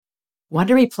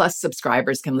Wondery Plus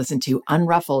subscribers can listen to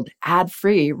Unruffled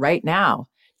ad-free right now.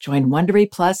 Join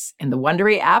Wondery Plus in the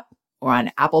Wondery app or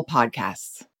on Apple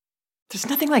Podcasts. There's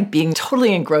nothing like being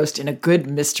totally engrossed in a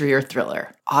good mystery or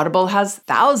thriller. Audible has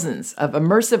thousands of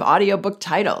immersive audiobook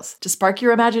titles to spark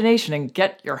your imagination and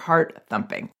get your heart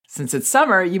thumping. Since it's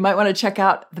summer, you might want to check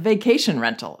out The Vacation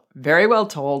Rental. Very well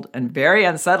told and very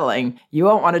unsettling. You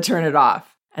won't want to turn it off.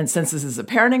 And since this is a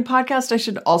parenting podcast, I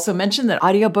should also mention that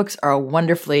audiobooks are a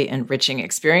wonderfully enriching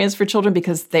experience for children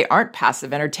because they aren't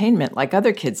passive entertainment like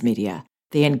other kids' media.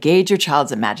 They engage your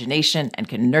child's imagination and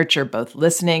can nurture both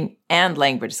listening and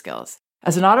language skills.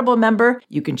 As an Audible member,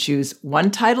 you can choose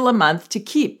one title a month to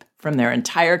keep from their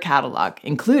entire catalog,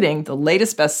 including the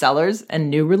latest bestsellers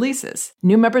and new releases.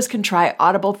 New members can try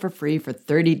Audible for free for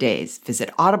 30 days.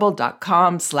 Visit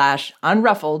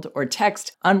audible.com/unruffled or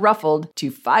text unruffled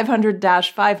to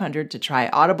 500-500 to try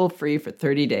Audible free for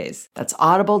 30 days. That's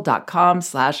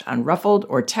audible.com/unruffled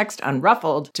or text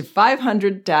unruffled to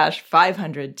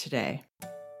 500-500 today.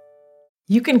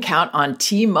 You can count on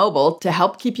T-Mobile to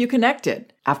help keep you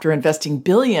connected. After investing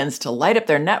billions to light up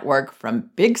their network from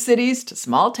big cities to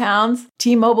small towns,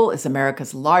 T-Mobile is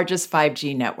America's largest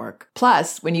 5G network.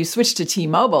 Plus, when you switch to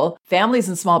T-Mobile, families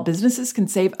and small businesses can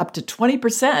save up to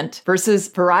 20% versus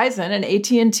Verizon and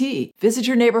AT&T. Visit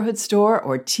your neighborhood store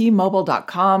or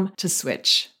T-Mobile.com to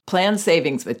switch. Plan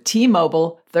savings with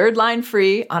T-Mobile, third line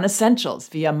free on essentials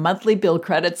via monthly bill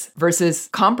credits versus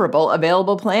comparable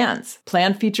available plans.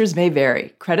 Plan features may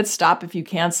vary. Credits stop if you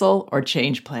cancel or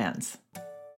change plans.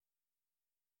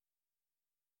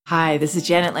 Hi, this is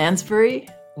Janet Lansbury.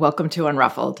 Welcome to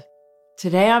Unruffled.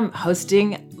 Today I'm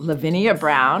hosting Lavinia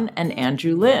Brown and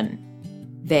Andrew Lynn.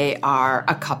 They are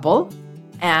a couple,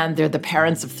 and they're the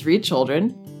parents of 3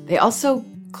 children. They also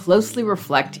closely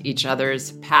reflect each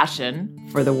other's passion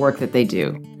for the work that they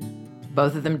do.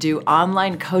 Both of them do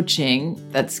online coaching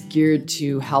that's geared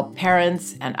to help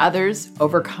parents and others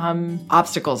overcome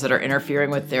obstacles that are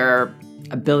interfering with their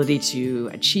ability to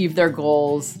achieve their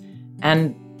goals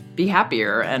and be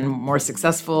happier and more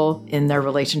successful in their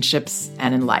relationships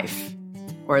and in life.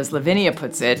 Or as Lavinia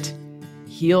puts it,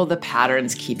 heal the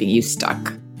patterns keeping you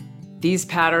stuck. These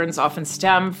patterns often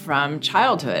stem from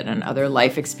childhood and other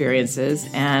life experiences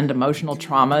and emotional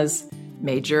traumas,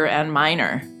 major and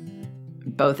minor.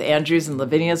 Both Andrew's and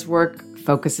Lavinia's work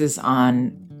focuses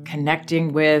on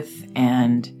connecting with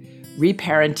and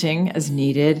reparenting as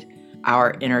needed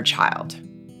our inner child.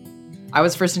 I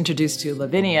was first introduced to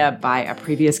Lavinia by a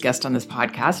previous guest on this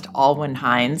podcast, Alwyn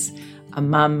Hines, a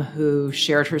mom who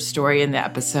shared her story in the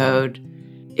episode,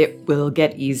 It Will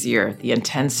Get Easier, the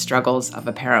intense struggles of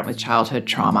a parent with childhood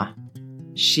trauma.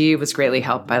 She was greatly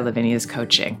helped by Lavinia's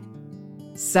coaching.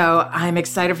 So I'm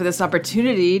excited for this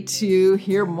opportunity to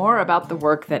hear more about the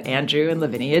work that Andrew and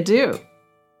Lavinia do.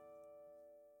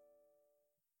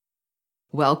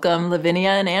 Welcome,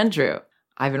 Lavinia and Andrew.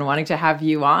 I've been wanting to have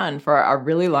you on for a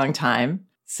really long time.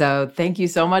 So thank you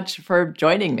so much for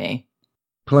joining me.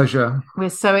 Pleasure. We're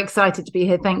so excited to be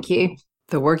here. Thank you.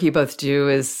 The work you both do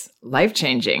is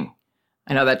life-changing.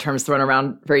 I know that term's thrown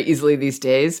around very easily these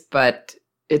days, but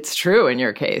it's true in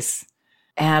your case.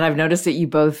 And I've noticed that you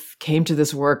both came to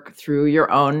this work through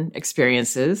your own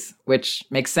experiences, which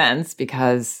makes sense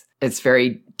because it's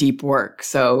very deep work.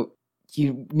 So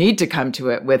you need to come to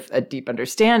it with a deep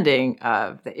understanding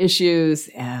of the issues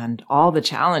and all the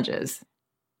challenges.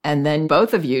 And then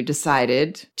both of you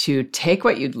decided to take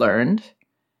what you'd learned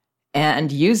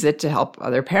and use it to help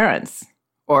other parents.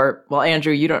 Or, well,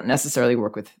 Andrew, you don't necessarily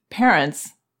work with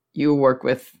parents. You work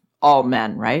with all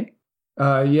men, right?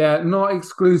 Yeah, not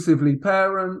exclusively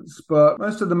parents, but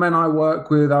most of the men I work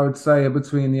with, I would say, are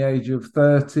between the age of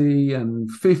 30 and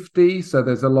 50. So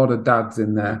there's a lot of dads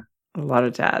in there. A lot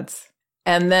of dads.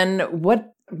 And then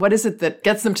what is it that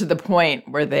gets them to the point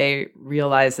where they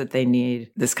realize that they need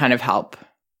this kind of help?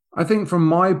 I think from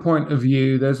my point of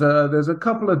view, there's a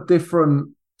couple of different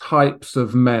types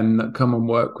of men that come and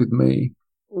work with me.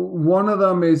 One of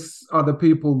them are the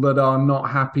people that are not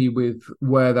happy with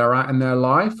where they're at in their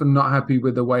life and not happy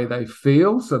with the way they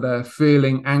feel. So they're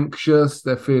feeling anxious,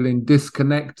 they're feeling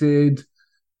disconnected,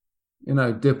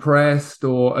 depressed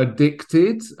or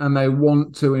addicted, and they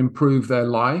want to improve their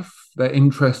life. They're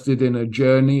interested in a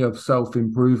journey of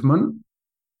self-improvement.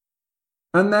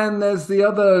 And then there's the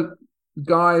other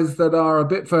guys that are a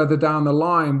bit further down the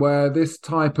line where this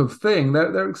type of thing,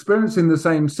 they're experiencing the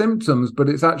same symptoms, but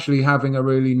it's actually having a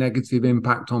really negative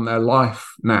impact on their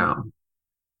life now.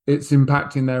 It's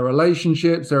impacting their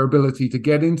relationships, their ability to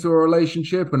get into a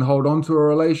relationship and hold on to a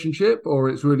relationship, or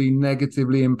it's really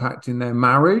negatively impacting their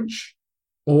marriage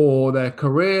or their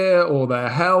career or their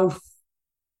health.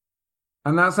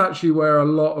 And that's actually where a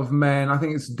lot of men, I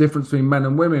think it's the difference between men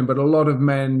and women, but a lot of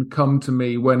men come to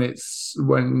me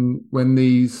when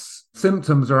these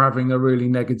symptoms are having a really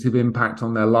negative impact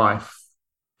on their life.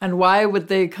 And why would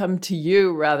they come to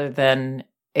you rather than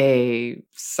a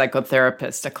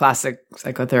psychotherapist, a classic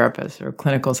psychotherapist or a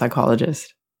clinical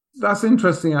psychologist? That's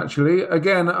interesting, actually.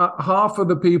 Again, half of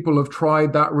the people have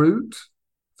tried that route.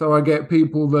 So I get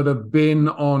people that have been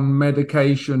on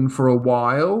medication for a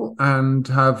while and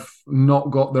have not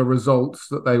got the results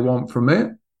that they want from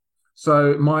it.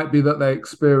 So it might be that they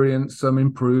experience some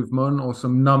improvement or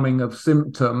some numbing of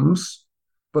symptoms,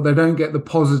 but they don't get the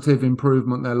positive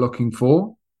improvement they're looking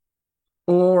for.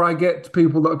 Or I get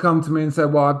people that come to me and say,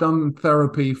 well, I've done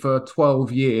therapy for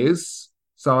 12 years,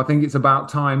 so I think it's about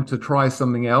time to try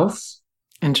something else.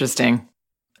 Interesting.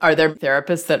 Are there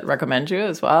therapists that recommend you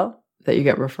as well, that you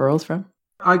get referrals from?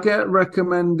 I get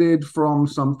recommended from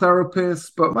some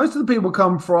therapists, but most of the people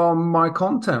come from my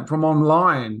content, from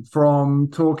online, from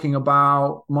talking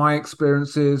about my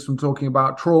experiences, from talking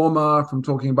about trauma, from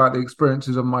talking about the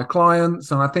experiences of my clients.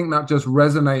 And I think that just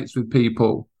resonates with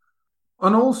people.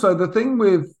 And also the thing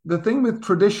with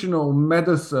traditional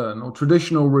medicine or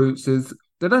traditional routes is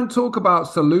they don't talk about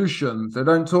solutions. They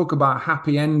don't talk about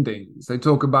happy endings. They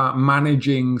talk about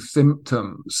managing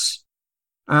symptoms.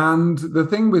 And the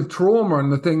thing with trauma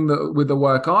and the thing that with the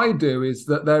work I do is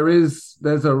that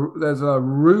there's a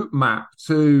route map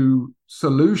to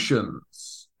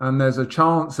solutions, and there's a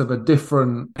chance of a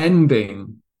different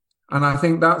ending. And I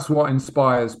think that's what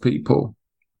inspires people.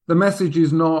 The message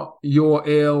is not you're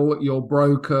ill, you're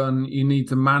broken, you need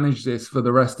to manage this for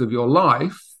the rest of your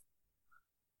life.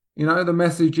 You know, the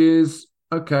message is,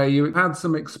 okay, you had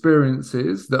some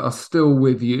experiences that are still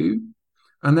with you.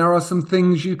 And there are some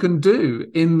things you can do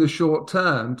in the short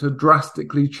term to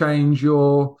drastically change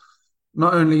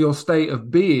not only your state of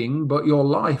being, but your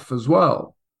life as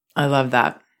well. I love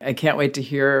that. I can't wait to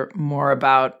hear more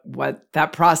about what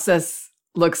that process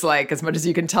looks like, as much as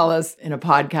you can tell us in a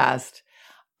podcast.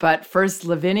 But first,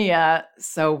 Lavinia,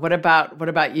 so what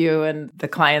about you and the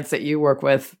clients that you work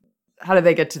with? How do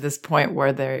they get to this point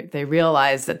where they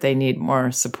realize that they need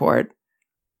more support?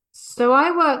 So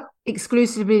I work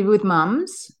exclusively with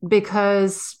mums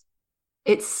because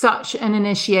it's such an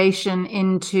initiation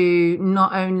into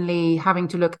not only having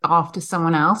to look after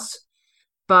someone else,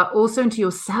 but also into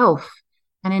yourself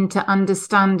and into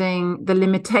understanding the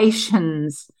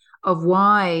limitations of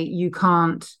why you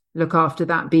can't look after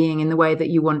that being in the way that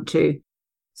you want to.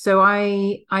 So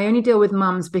I only deal with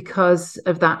mums because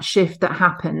of that shift that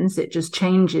happens. It just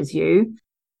changes you.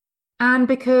 And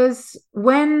because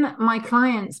when my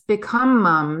clients become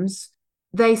mums,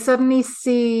 they suddenly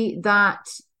see that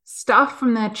stuff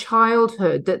from their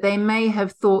childhood that they may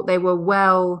have thought they were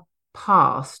well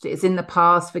past. It's in the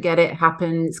past, forget it,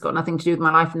 happened. It's got nothing to do with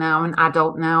my life now. I'm an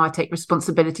adult now. I take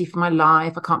responsibility for my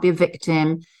life. I can't be a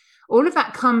victim. All of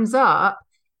that comes up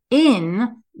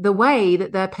in the way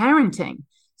that they're parenting.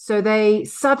 So they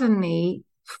suddenly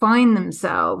find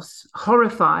themselves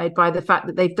horrified by the fact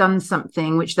that they've done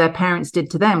something which their parents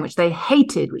did to them, which they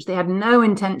hated, which they had no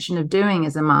intention of doing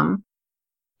as a mum.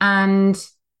 And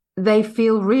they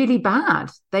feel really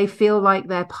bad. They feel like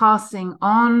they're passing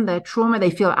on their trauma.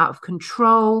 They feel out of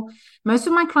control. Most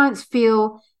of my clients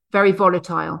feel very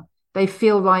volatile. They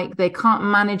feel like they can't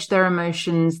manage their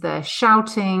emotions. They're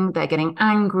shouting, they're getting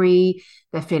angry,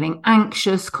 they're feeling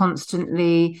anxious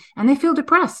constantly, and they feel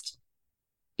depressed.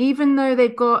 Even though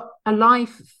they've got a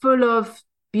life full of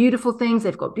beautiful things,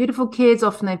 they've got beautiful kids,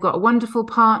 often they've got a wonderful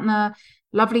partner,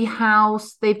 lovely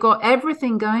house, they've got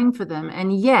everything going for them,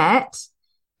 and yet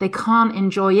they can't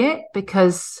enjoy it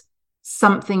because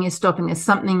something is stopping, there's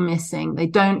something missing. They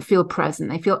don't feel present.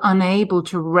 They feel unable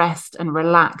to rest and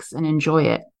relax and enjoy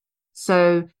it.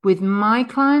 So with my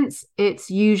clients,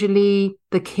 it's usually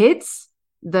the kids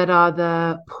that are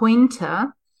the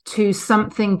pointer to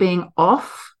something being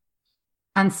off,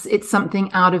 and it's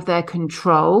something out of their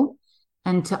control.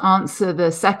 And to answer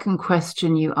the second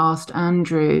question you asked,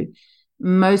 Andrew,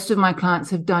 most of my clients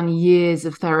have done years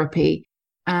of therapy,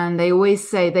 and they always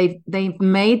say they've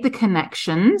made the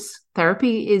connections.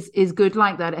 Therapy is good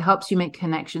like that. It helps you make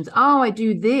connections. Oh, I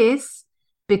do this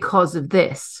because of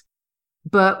this.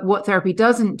 But what therapy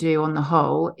doesn't do on the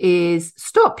whole is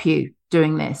stop you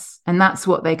doing this. And that's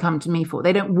what they come to me for.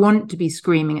 They don't want to be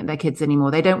screaming at their kids anymore.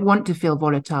 They don't want to feel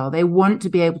volatile. They want to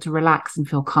be able to relax and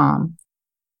feel calm.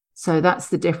 So that's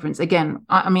the difference. Again,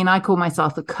 I call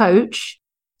myself a coach.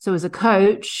 So as a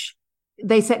coach,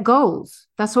 they set goals.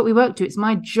 That's what we work to. It's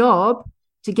my job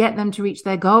to get them to reach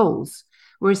their goals.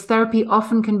 Whereas therapy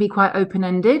often can be quite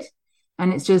open-ended.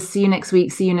 And it's just see you next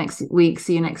week, see you next week,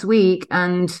 see you next week.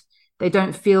 And They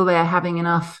don't feel they're having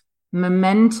enough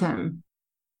momentum.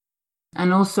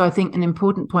 And also, I think an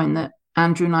important point that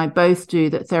Andrew and I both do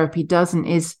that therapy doesn't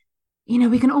is,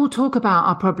 we can all talk about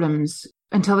our problems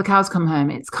until the cows come home.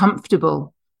 It's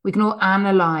comfortable. We can all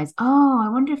analyze, I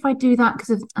wonder if I do that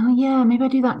because of, maybe I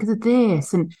do that because of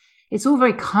this. And it's all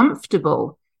very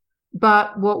comfortable.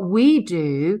 But what we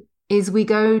do is we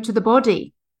go to the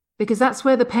body, because that's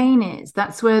where the pain is.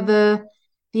 That's where the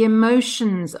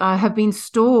emotions have been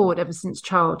stored ever since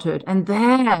childhood. And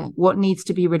they're what needs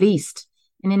to be released.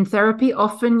 And in therapy,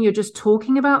 often you're just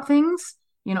talking about things.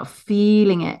 You're not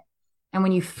feeling it. And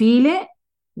when you feel it,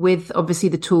 with obviously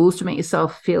the tools to make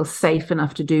yourself feel safe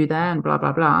enough to do that and blah,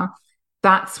 blah, blah,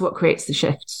 that's what creates the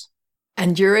shifts.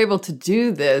 And you're able to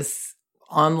do this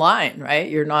online, right?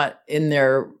 You're not in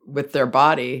there with their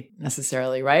body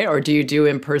necessarily, right? Or do you do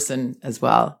in person as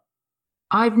well?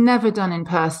 I've never done in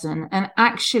person. And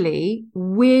actually,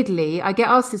 weirdly, I get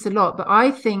asked this a lot, but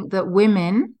I think that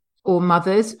women or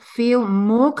mothers feel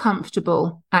more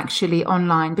comfortable actually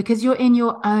online because you're in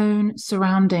your own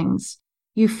surroundings.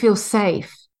 You feel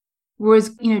safe.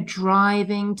 Whereas,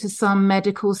 driving to some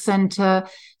medical center,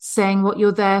 saying what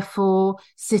you're there for,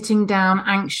 sitting down,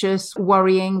 anxious,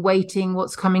 worrying, waiting,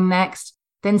 what's coming next,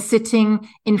 then sitting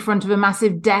in front of a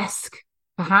massive desk,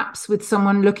 perhaps with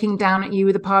someone looking down at you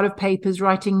with a pile of papers,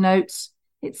 writing notes.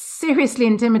 It's seriously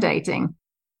intimidating.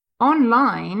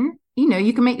 Online,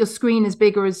 you can make your screen as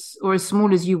big or as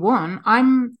small as you want.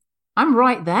 I'm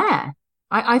right there.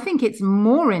 I think it's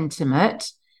more intimate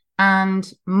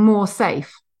and more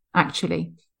safe,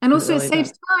 actually. And also it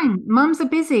saves time. Mums are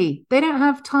busy. They don't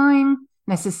have time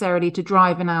necessarily to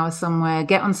drive an hour somewhere,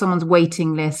 get on someone's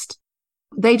waiting list.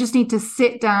 They just need to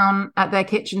sit down at their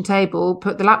kitchen table,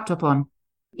 put the laptop on.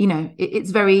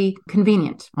 It's very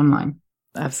convenient online.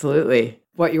 Absolutely.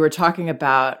 What you were talking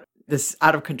about, this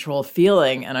out of control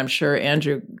feeling, and I'm sure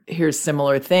Andrew hears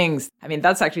similar things. I mean,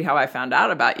 that's actually how I found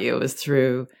out about you, was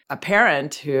through a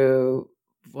parent who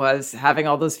was having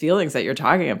all those feelings that you're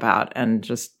talking about and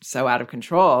just so out of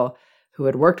control, who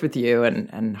had worked with you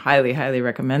and highly, highly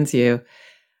recommends you.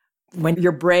 When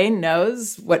your brain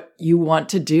knows what you want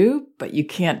to do, but you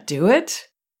can't do it,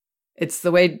 it's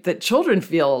the way that children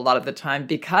feel a lot of the time,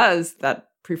 because that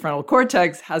prefrontal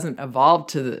cortex hasn't evolved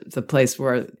to the place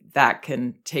where that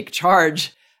can take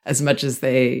charge as much as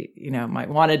they, might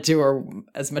want it to, or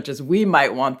as much as we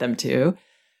might want them to.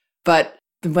 But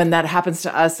when that happens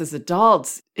to us as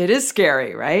adults, it is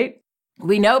scary, right?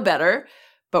 We know better,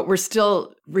 but we're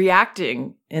still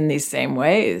reacting in these same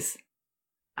ways.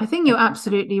 I think you're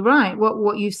absolutely right.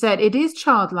 What you said, it is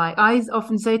childlike. I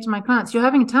often say to my clients, you're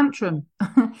having a tantrum.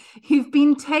 You've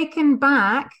been taken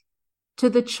back to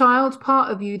the child part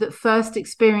of you that first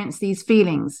experienced these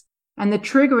feelings. And the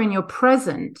trigger in your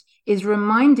present is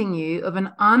reminding you of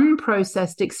an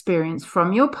unprocessed experience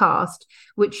from your past,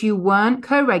 which you weren't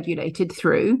co-regulated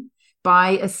through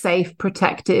by a safe,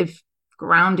 protective,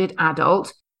 grounded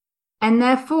adult. And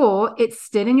therefore, it's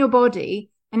still in your body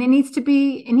and it needs to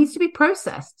be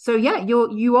processed. So yeah,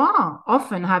 you are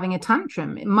often having a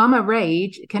tantrum. Mama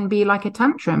rage can be like a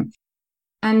tantrum.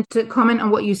 And to comment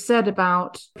on what you said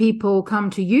about people come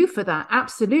to you for that,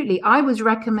 absolutely. I was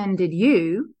recommended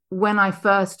you when I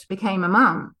first became a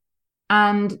mum,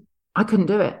 and I couldn't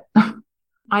do it.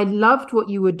 I loved what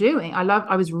you were doing.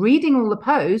 I was reading all the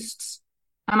posts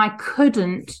and I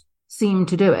couldn't seem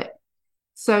to do it.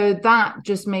 So that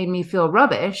just made me feel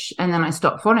rubbish. And then I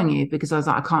stopped following you because I was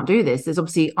like, I can't do this. There's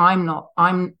obviously,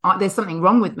 there's something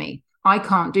wrong with me. I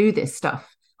can't do this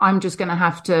stuff. I'm just going to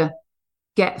have to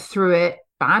get through it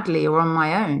badly or on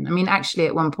my own. I mean, actually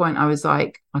at one point I was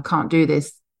like, I can't do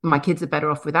this. My kids are better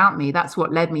off without me. That's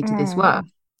what led me to this work.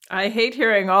 I hate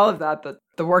hearing all of that, but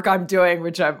the work I'm doing,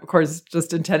 which I'm of course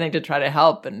just intending to try to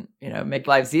help and, make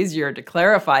lives easier, to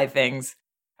clarify things,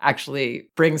 actually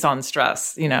brings on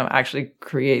stress, actually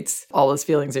creates all those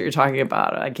feelings that you're talking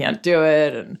about. I can't do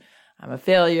it, and I'm a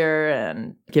failure,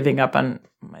 and giving up on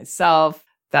myself.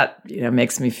 That,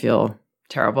 makes me feel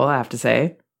terrible, I have to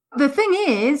say. The thing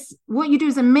is, what you do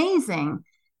is amazing.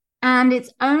 And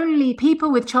it's only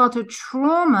people with childhood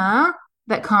trauma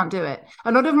that can't do it.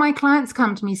 A lot of my clients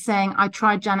come to me saying, I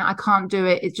tried, Janet, I can't do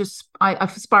it. It's just, I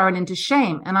spiral into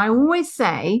shame. And I always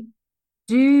say,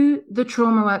 do the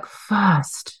trauma work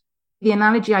first. The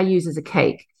analogy I use is a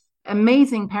cake.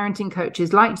 Amazing parenting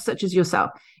coaches, such as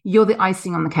yourself, you're the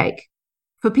icing on the cake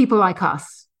for people like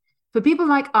us. For people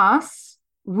like us,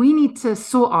 we need to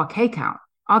sort our cake out.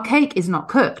 Our cake is not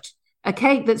cooked. A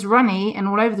cake that's runny and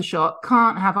all over the shop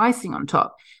can't have icing on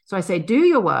top. So I say, do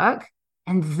your work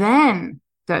and then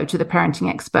go to the parenting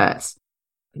experts.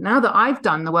 Now that I've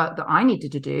done the work that I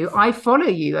needed to do, I follow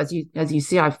you. As you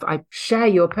see, I share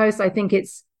your posts. I think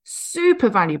it's super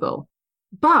valuable.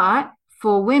 But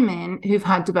for women who've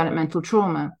had developmental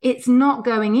trauma, it's not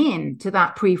going into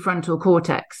that prefrontal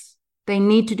cortex. They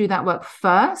need to do that work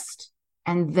first,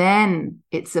 and then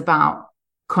it's about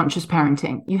conscious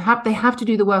parenting. They have to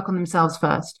do the work on themselves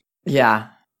first. Yeah.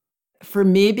 For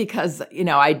me, because,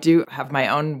 I do have my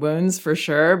own wounds for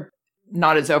sure,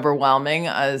 not as overwhelming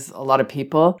as a lot of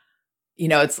people.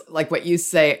 It's like what you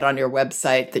say on your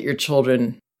website, that your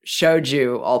children showed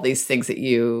you all these things that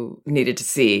you needed to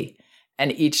see.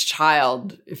 And each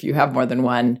child, if you have more than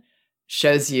one,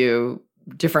 shows you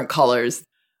different colors.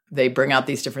 They bring out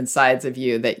these different sides of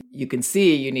you that you can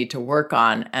see you need to work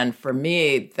on. And for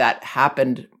me, that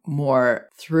happened more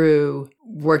through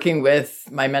working with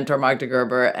my mentor, Magda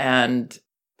Gerber, and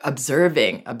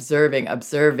observing,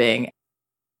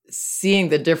 seeing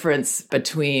the difference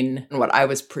between what I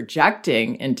was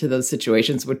projecting into those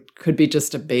situations, which could be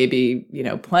just a baby,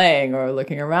 playing or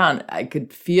looking around. I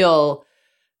could feel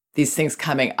these things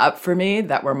coming up for me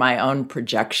that were my own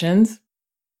projections,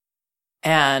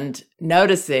 and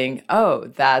noticing, oh,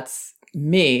 that's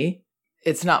me.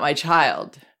 It's not my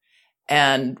child.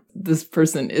 And this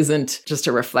person isn't just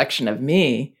a reflection of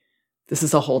me. This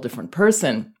is a whole different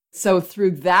person. So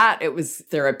through that, it was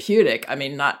therapeutic. I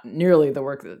mean, not nearly the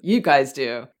work that you guys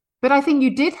do. But I think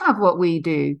you did have what we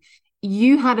do.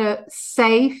 You had a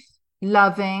safe,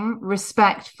 loving,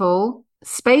 respectful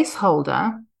space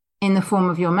holder in the form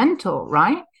of your mentor,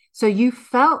 right? So you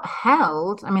felt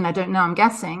held, I mean, I don't know, I'm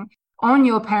guessing, on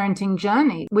your parenting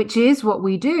journey, which is what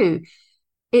we do.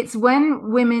 It's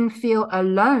when women feel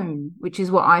alone, which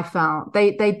is what I felt.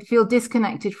 They feel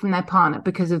disconnected from their partner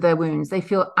because of their wounds. They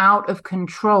feel out of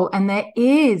control, and there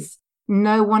is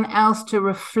no one else to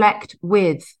reflect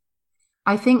with.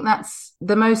 I think that's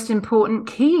the most important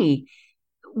key.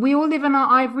 We all live in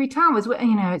our ivory towers.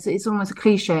 It's almost a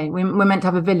cliche. We're meant to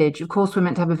have a village. Of course, we're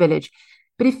meant to have a village.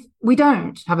 But if we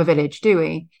don't have a village, do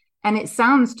we? And it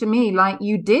sounds to me like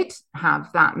you did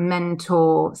have that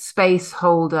mentor, space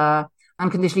holder,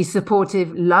 unconditionally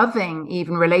supportive, loving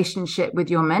even relationship with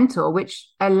your mentor, which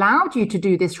allowed you to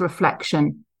do this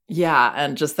reflection. Yeah.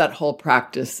 And just that whole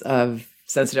practice of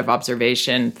sensitive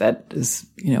observation that is,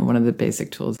 one of the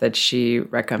basic tools that she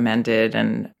recommended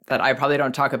and that I probably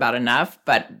don't talk about enough.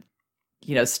 But,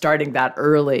 starting that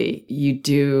early, you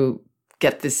do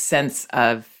get this sense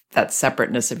of that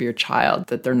separateness of your child,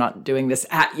 that they're not doing this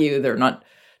at you. They're not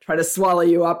trying to swallow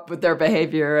you up with their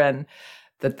behavior, and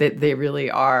that they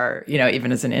really are,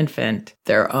 even as an infant,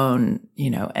 their own,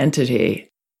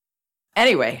 entity.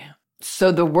 Anyway,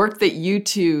 so the work that you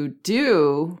two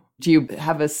do you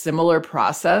have a similar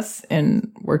process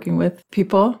in working with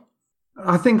people?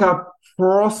 I think our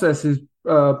process is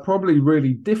probably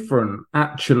really different,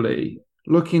 actually.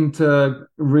 Looking to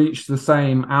reach the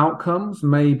same outcomes,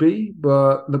 maybe,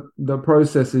 but the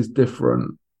process is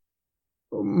different.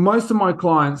 Most of my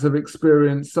clients have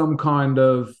experienced some kind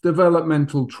of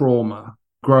developmental trauma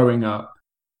growing up.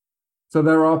 So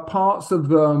there are parts of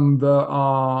them that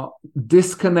are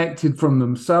disconnected from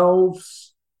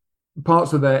themselves.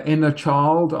 Parts of their inner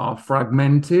child are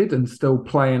fragmented and still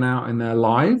playing out in their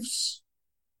lives.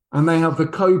 And they have the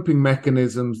coping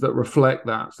mechanisms that reflect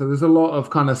that. So there's a lot of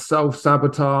kind of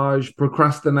self-sabotage,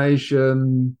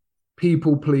 procrastination,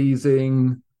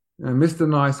 people-pleasing, Mr.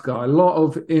 Nice Guy, a lot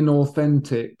of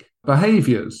inauthentic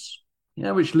behaviors,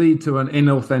 which lead to an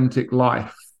inauthentic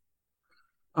life.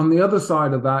 On the other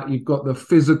side of that, you've got the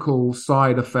physical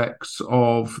side effects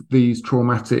of these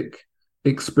traumatic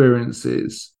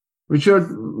experiences, which are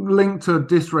linked to a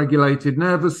dysregulated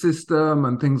nervous system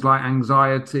and things like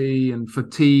anxiety and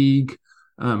fatigue,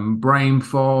 brain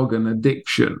fog and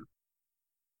addiction.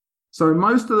 So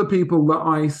most of the people that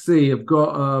I see have got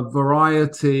a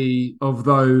variety of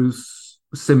those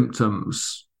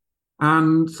symptoms.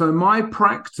 And so my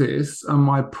practice and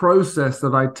my process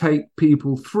that I take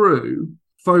people through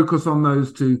focus on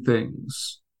those two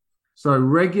things. So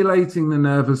regulating the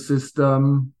nervous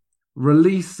system,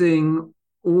 releasing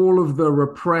all of the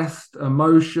repressed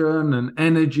emotion and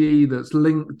energy that's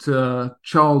linked to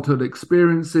childhood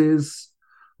experiences,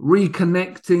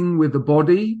 reconnecting with the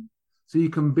body so you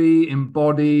can be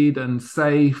embodied and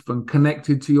safe and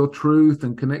connected to your truth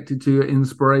and connected to your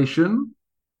inspiration.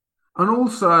 And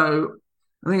also,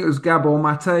 I think it was Gabor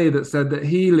Mate that said that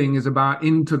healing is about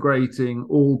integrating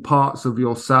all parts of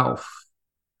yourself.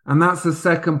 And that's the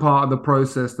second part of the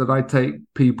process that I take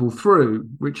people through,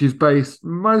 which is based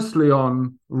mostly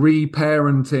on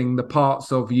reparenting the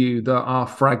parts of you that are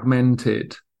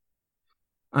fragmented.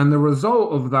 And the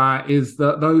result of that is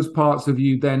that those parts of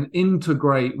you then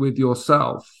integrate with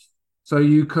yourself. So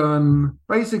you can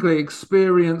basically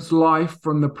experience life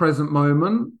from the present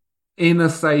moment in a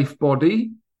safe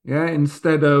body. Yeah,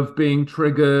 instead of being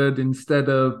triggered, instead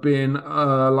of being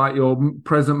like your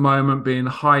present moment being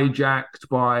hijacked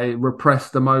by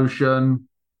repressed emotion.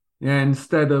 Yeah,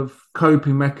 instead of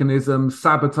coping mechanisms,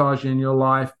 sabotaging your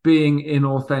life, being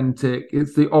inauthentic,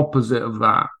 it's the opposite of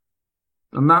that.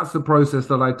 And that's the process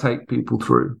that I take people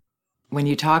through. When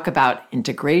you talk about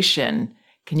integration,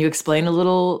 can you explain a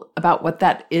little about what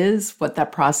that is, what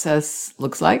that process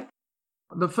looks like?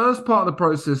 The first part of the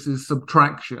process is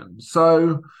subtraction.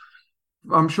 So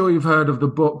I'm sure you've heard of the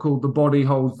book called The Body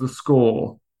Holds the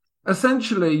Score.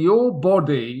 Essentially, your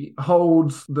body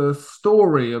holds the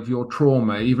story of your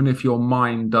trauma, even if your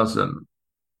mind doesn't.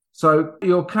 So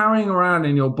you're carrying around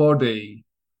in your body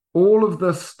all of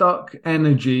the stuck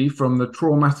energy from the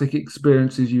traumatic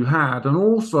experiences you had, and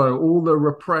also all the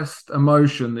repressed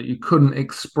emotion that you couldn't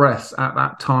express at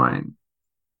that time.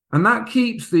 And that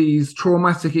keeps these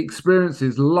traumatic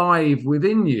experiences live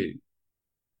within you.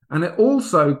 And it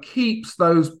also keeps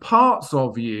those parts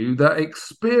of you that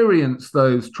experience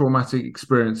those traumatic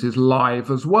experiences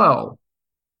live as well.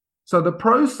 So the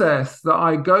process that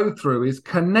I go through is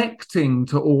connecting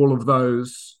to all of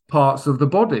those parts of the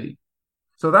body.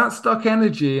 So that stuck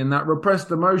energy and that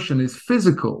repressed emotion is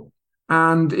physical.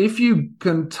 And if you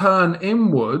can turn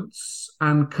inwards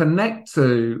and connect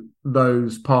to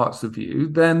those parts of you,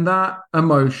 then that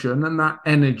emotion and that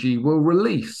energy will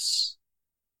release.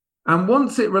 And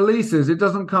once it releases, it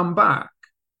doesn't come back.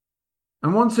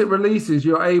 And once it releases,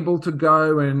 you're able to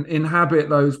go and inhabit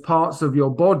those parts of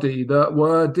your body that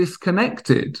were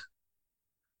disconnected.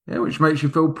 Yeah, which makes you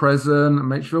feel present and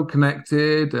makes you feel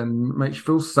connected and makes you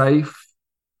feel safe.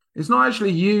 It's not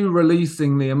actually you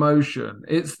releasing the emotion.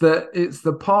 It's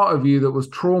the part of you that was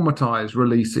traumatized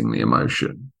releasing the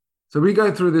emotion. So we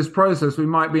go through this process. We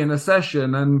might be in a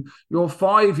session and your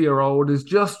 5-year-old has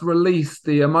just released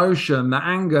the emotion, the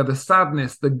anger, the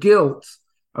sadness, the guilt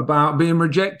about being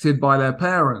rejected by their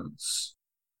parents.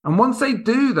 And once they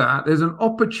do that, there's an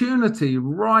opportunity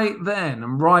right then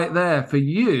and right there for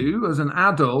you as an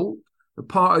adult, the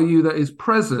part of you that is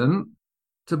present,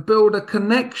 to build a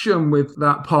connection with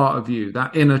that part of you,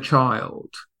 that inner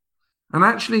child, and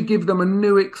actually give them a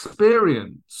new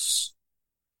experience.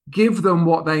 Give them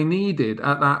what they needed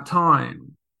at that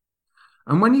time.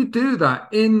 And when you do that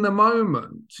in the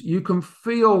moment, you can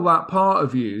feel that part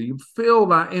of you. You feel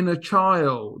that inner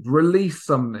child release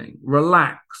something,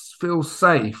 relax, feel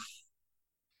safe.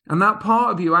 And that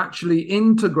part of you actually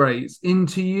integrates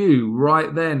into you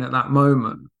right then at that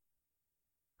moment.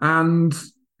 And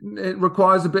it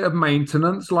requires a bit of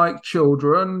maintenance like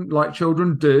children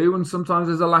do. And sometimes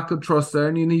there's a lack of trust there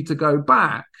and you need to go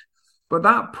back. But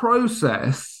that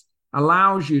process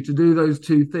allows you to do those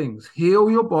two things: heal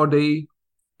your body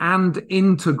and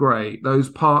integrate those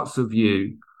parts of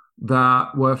you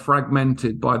that were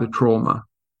fragmented by the trauma.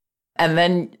 And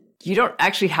then you don't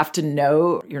actually have to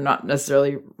know, you're not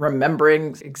necessarily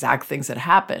remembering exact things that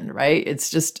happened, right? It's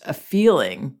just a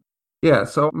feeling. Yeah,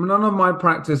 so none of my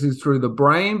practice is through the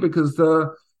brain, because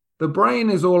the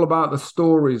brain is all about the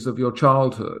stories of your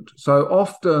childhood. So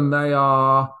often they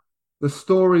are the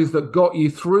stories that got you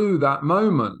through that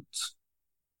moment.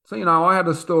 So, I had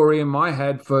a story in my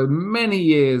head for many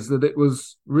years that it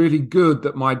was really good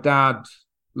that my dad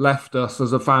left us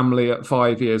as a family at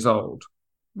 5 years old.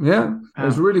 Yeah, it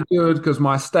was really good because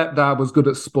my stepdad was good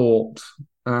at sport.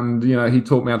 And, he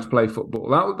taught me how to play football.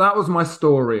 That was my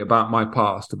story about my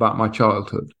past, about my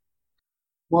childhood.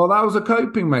 Well, that was a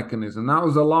coping mechanism. That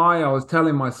was a lie I was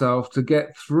telling myself to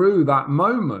get through that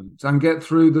moment and get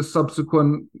through the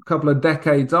subsequent couple of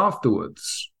decades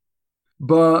afterwards.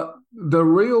 But the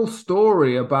real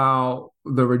story about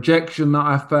the rejection that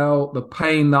I felt, the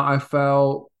pain that I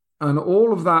felt, and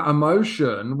all of that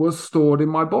emotion was stored in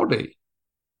my body.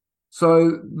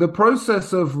 So the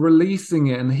process of releasing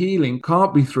it and healing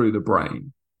can't be through the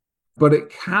brain, but it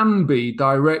can be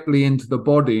directly into the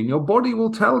body, and your body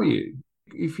will tell you.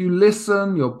 If you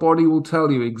listen, your body will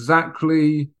tell you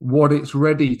exactly what it's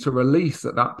ready to release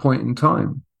at that point in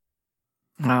time.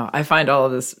 Wow, I find all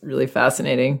of this really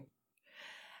fascinating.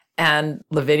 And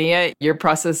Lavinia, your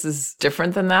process is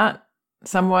different than that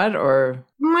somewhat, or?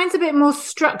 Mine's a bit more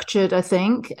structured, I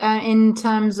think, in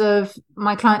terms of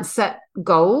my clients set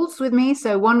goals with me.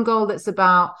 So one goal that's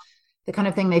about the kind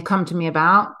of thing they've come to me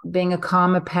about: being a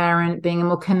calmer parent, being a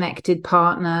more connected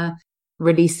partner,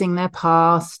 releasing their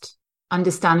past,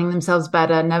 understanding themselves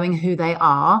better, knowing who they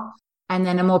are. And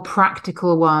then a more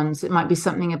practical ones, it might be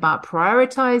something about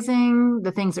prioritizing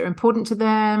the things that are important to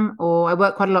them. Or I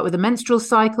work quite a lot with the menstrual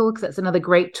cycle, because that's another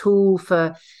great tool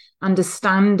for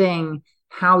understanding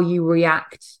how you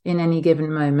react in any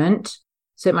given moment.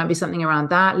 So it might be something around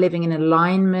that, living in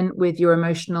alignment with your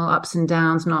emotional ups and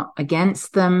downs, not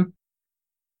against them.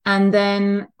 And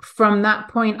then from that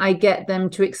point, I get them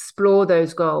to explore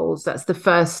those goals. That's the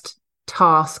first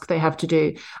task they have to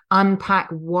do. Unpack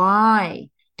why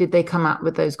did they come up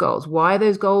with those goals? Why are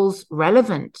those goals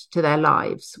relevant to their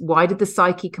lives? Why did the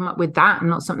psyche come up with that and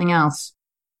not something else?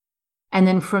 And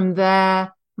then from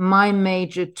there, my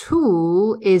major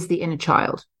tool is the inner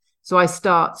child. So I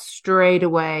start straight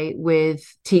away with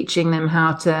teaching them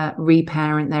how to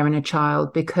reparent their inner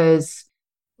child, because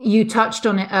you touched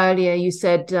on it earlier. You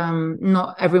said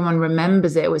not everyone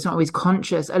remembers it, or it's not always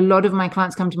conscious. A lot of my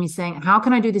clients come to me saying, how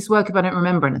can I do this work if I don't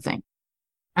remember anything?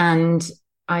 And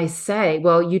I say,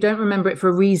 well, you don't remember it for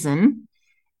a reason.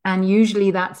 And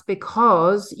usually that's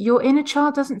because your inner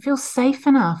child doesn't feel safe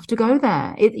enough to go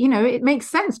there. It makes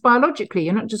sense biologically.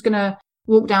 You're not just going to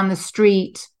walk down the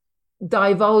street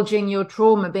divulging your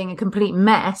trauma, being a complete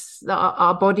mess.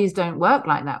 Our bodies don't work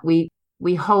like that.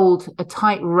 We hold a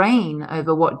tight rein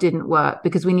over what didn't work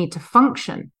because we need to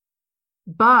function.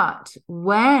 But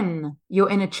when your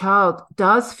inner child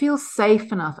does feel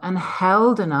safe enough and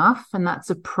held enough, and that's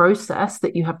a process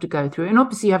that you have to go through, and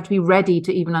obviously you have to be ready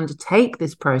to even undertake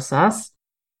this process,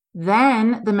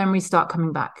 then the memories start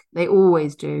coming back. They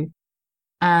always do.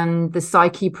 And the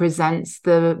psyche presents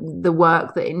the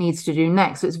work that it needs to do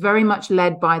next. So it's very much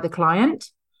led by the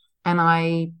client. And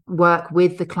I work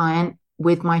with the client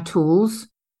with my tools.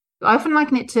 I often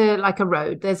liken it to like a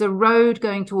road. There's a road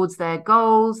going towards their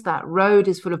goals. That road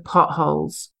is full of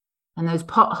potholes. And those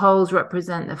potholes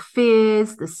represent the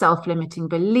fears, the self-limiting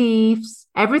beliefs,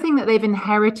 everything that they've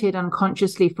inherited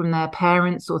unconsciously from their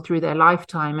parents or through their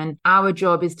lifetime. And our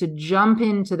job is to jump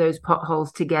into those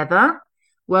potholes together,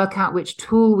 work out which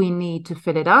tool we need to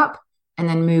fill it up, and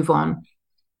then move on.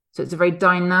 So it's a very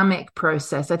dynamic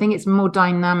process. I think it's more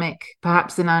dynamic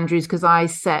perhaps than Andrew's, because I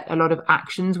set a lot of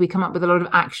actions. We come up with a lot of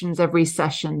actions every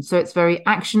session. So it's very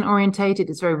action orientated.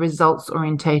 It's very results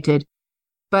orientated,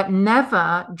 but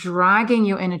never dragging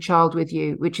your inner child with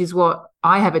you, which is what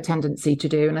I have a tendency to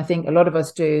do. And I think a lot of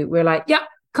us do. We're like, yeah,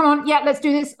 come on. Yeah, let's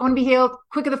do this. I want to be healed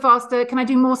quicker the faster. Can I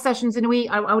do more sessions in a week?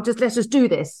 Let's just do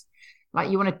this. Like,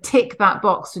 you want to tick that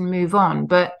box and move on.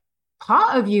 But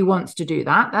part of you wants to do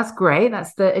that. That's great.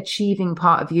 That's the achieving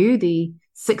part of you, the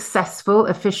successful,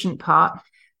 efficient part.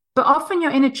 But often your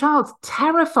inner child's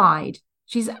terrified.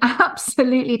 She's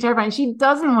absolutely terrified. She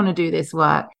doesn't want to do this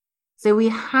work. So we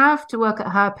have to work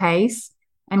at her pace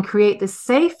and create the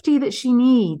safety that she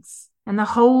needs and the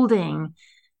holding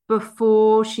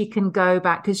before she can go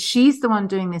back, because she's the one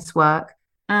doing this work.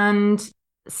 And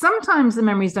sometimes the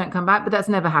memories don't come back, but that's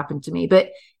never happened to me. But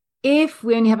if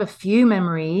we only have a few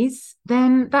memories,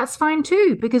 then that's fine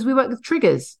too, because we work with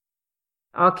triggers.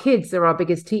 Our kids are our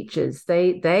biggest teachers.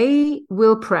 They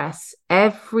will press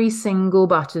every single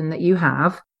button that you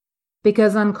have,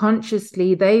 because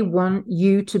unconsciously they want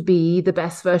you to be the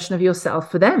best version of yourself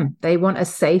for them. They want a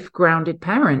safe, grounded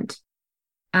parent,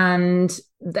 and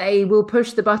they will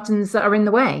push the buttons that are in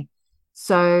the way.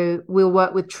 So we'll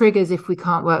work with triggers if we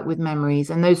can't work with memories.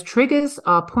 And those triggers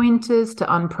are pointers to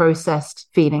unprocessed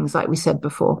feelings, like we said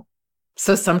before.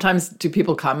 So sometimes do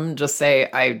people come and just say,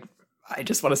 I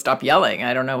just want to stop yelling.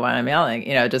 I don't know why I'm yelling.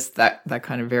 Just that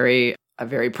kind of a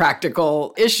very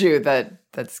practical issue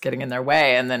that's getting in their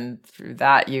way. And then through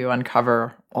that, you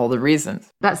uncover all the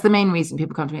reasons. That's the main reason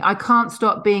people come to me. I can't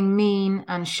stop being mean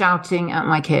and shouting at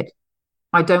my kid.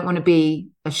 I don't want to be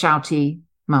a shouty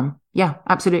mum. Yeah,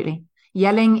 absolutely.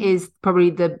 Yelling is probably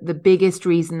the biggest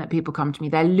reason that people come to me.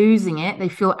 They're losing it. They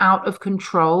feel out of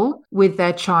control with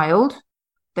their child.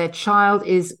 Their child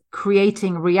is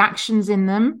creating reactions in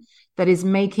them that is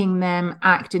making them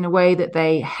act in a way that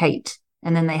they hate.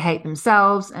 And then they hate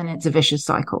themselves, and it's a vicious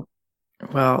cycle.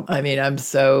 Well, I mean, I'm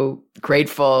so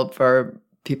grateful for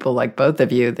people like both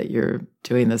of you that you're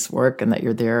doing this work and that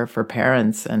you're there for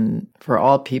parents and for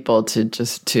all people to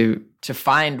just to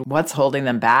find what's holding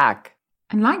them back.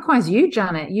 And likewise, you,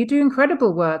 Janet, you do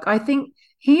incredible work. I think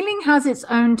healing has its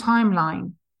own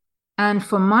timeline. And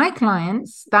for my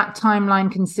clients, that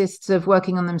timeline consists of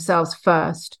working on themselves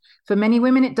first. For many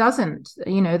women, it doesn't.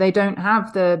 They don't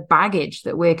have the baggage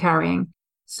that we're carrying.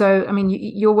 So, I mean,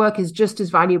 your work is just as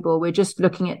valuable. We're just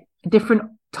looking at a different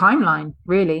timeline,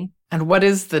 really. And what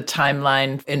is the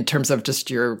timeline in terms of just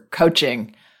your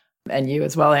coaching, and you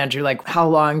as well, Andrew? Like, how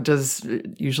long does it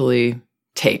usually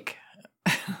take?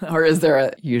 Or is there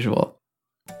a usual?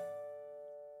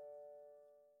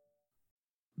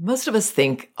 Most of us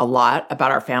think a lot about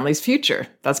our family's future.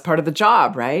 That's part of the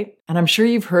job, right? And I'm sure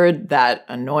you've heard that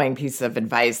annoying piece of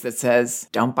advice that says,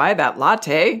 don't buy that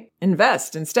latte,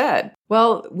 invest instead.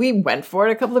 Well, we went for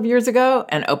it a couple of years ago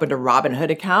and opened a Robinhood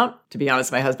account. To be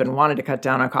honest, my husband wanted to cut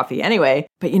down on coffee anyway.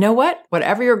 But you know what?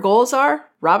 Whatever your goals are,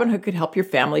 Robinhood could help your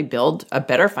family build a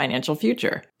better financial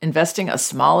future. Investing a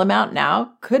small amount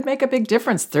now could make a big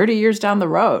difference 30 years down the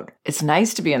road. It's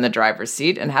nice to be in the driver's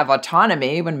seat and have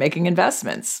autonomy when making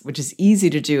investments, which is easy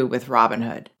to do with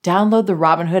Robinhood. Download the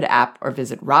Robinhood app or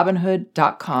visit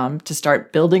Robinhood.com to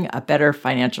start building a better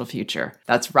financial future.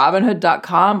 That's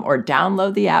Robinhood.com or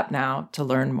download the app now to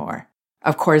learn more.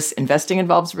 Of course, investing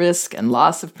involves risk and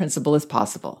loss of principal is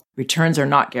possible. Returns are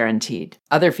not guaranteed.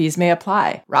 Other fees may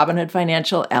apply. Robinhood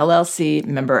Financial, LLC,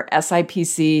 member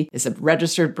SIPC, is a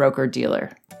registered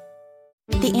broker-dealer.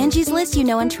 The Angie's List you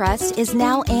know and trust is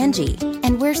now Angie,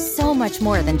 and we're so much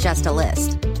more than just a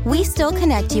list. We still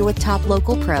connect you with top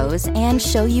local pros and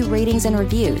show you ratings and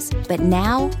reviews, but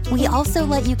now we also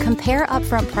let you compare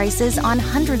upfront prices on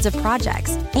hundreds of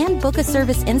projects and book a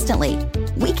service instantly.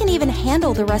 We can even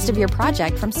handle the rest of your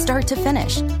project from start to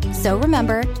finish. So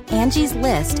remember, Angie's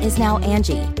List is now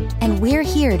Angie, and we're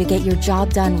here to get your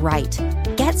job done right.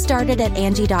 Get started at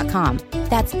Angie.com.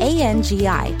 That's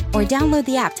ANGI, or download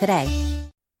the app today.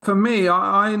 For me,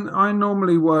 I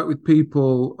normally work with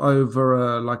people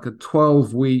over a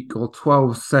 12-week or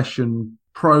 12-session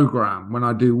program when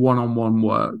I do one-on-one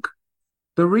work.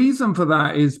 The reason for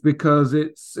that is because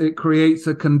it creates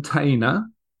a container.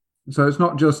 So it's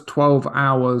not just 12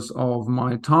 hours of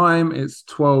my time, it's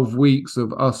 12 weeks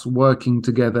of us working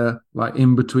together, like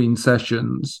in between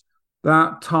sessions.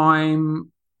 That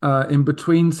time in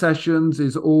between sessions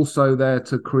is also there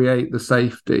to create the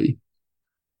safety.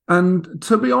 And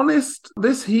to be honest,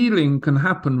 this healing can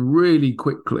happen really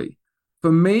quickly.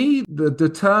 For me, the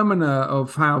determiner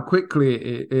of how quickly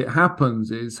it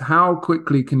happens is how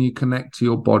quickly can you connect to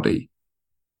your body.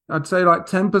 I'd say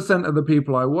 10% of the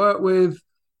people I work with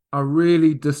are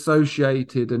really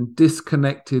dissociated and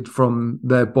disconnected from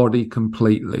their body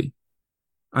completely.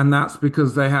 And that's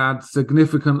because they had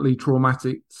significantly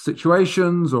traumatic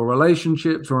situations or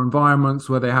relationships or environments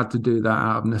where they had to do that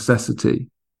out of necessity.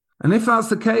 And if that's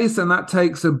the case, then that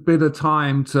takes a bit of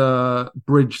time to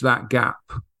bridge that gap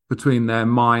between their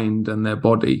mind and their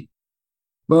body.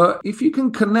 But if you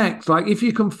can connect, if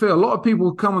you can feel, a lot of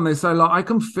people come and they say, I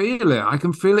can feel it. I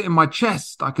can feel it in my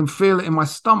chest. I can feel it in my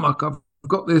stomach. I've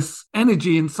got this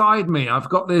energy inside me. I've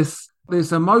got this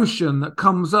emotion that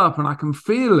comes up and I can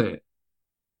feel it.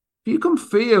 If you can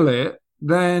feel it,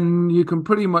 then you can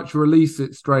pretty much release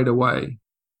it straight away.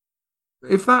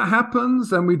 If that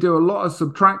happens, then we do a lot of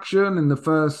subtraction in the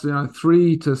first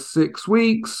 3 to 6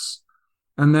 weeks,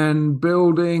 and then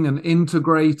building and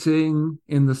integrating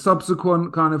in the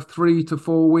subsequent kind of 3 to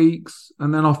 4 weeks.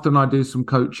 And then often I do some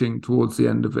coaching towards the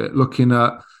end of it, looking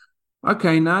at,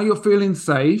 okay, now you're feeling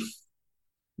safe.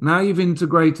 Now you've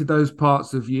integrated those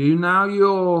parts of you. Now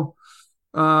you're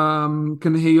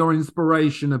can hear your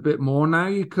inspiration a bit more. Now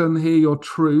you can hear your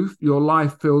truth. Your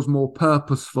life feels more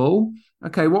purposeful.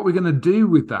 Okay, what are we going to do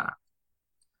with that?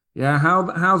 Yeah,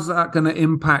 how's that going to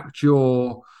impact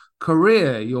your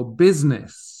career, your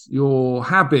business, your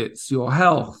habits, your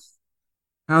health?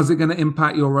 How's it going to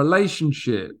impact your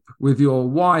relationship with your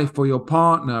wife or your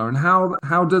partner? And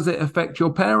how does it affect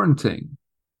your parenting?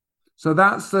 So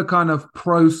that's the kind of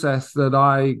process that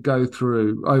I go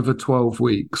through over 12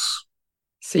 weeks.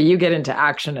 So you get into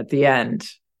action at the end.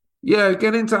 Yeah,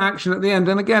 get into action at the end.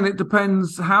 And again, it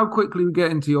depends how quickly we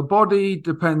get into your body,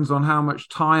 depends on how much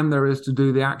time there is to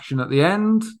do the action at the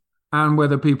end, and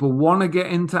whether people want to get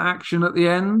into action at the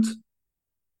end.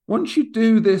 Once you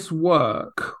do this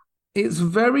work, it's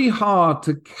very hard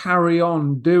to carry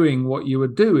on doing what you were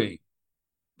doing.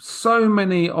 So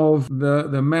many of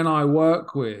the men I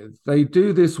work with, they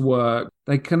do this work,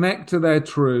 they connect to their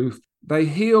truth, they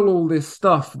heal all this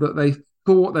stuff that they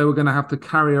thought they were going to have to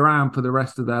carry around for the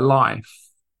rest of their life,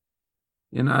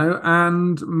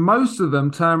 and most of them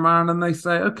turn around and they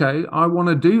say, okay, I want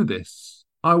to do this.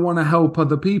 I want to help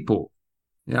other people.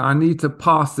 Yeah, I need to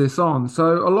pass this on.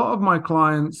 So a lot of my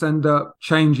clients end up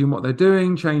changing what they're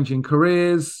doing, changing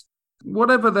careers,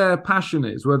 whatever their passion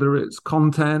is, whether it's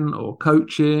content or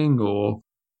coaching or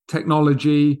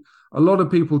technology. A lot of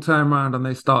people turn around and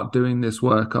they start doing this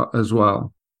work as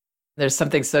well. There's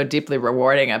something so deeply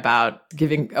rewarding about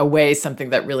giving away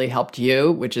something that really helped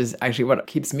you, which is actually what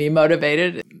keeps me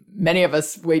motivated. Many of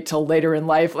us wait till later in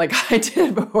life, like I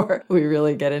did, before we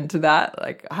really get into that.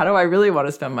 Like, how do I really want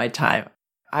to spend my time?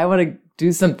 I want to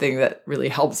do something that really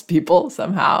helps people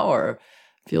somehow or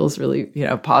feels really,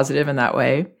 positive in that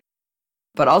way.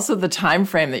 but also the time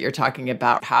frame that you're talking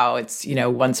about, how it's,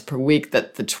 once per week,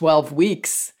 that the 12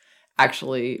 weeks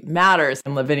actually matters.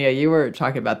 And Lavinia, you were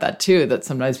talking about that too, that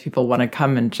sometimes people want to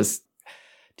come and just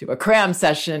do a cram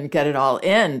session, get it all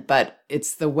in. But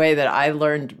it's the way that I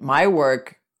learned my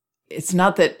work. It's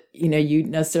not that, you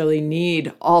necessarily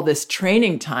need all this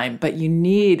training time, but you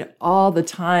need all the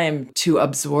time to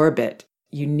absorb it.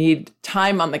 You need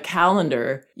time on the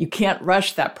calendar. You can't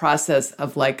rush that process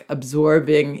of like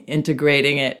absorbing,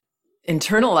 integrating it,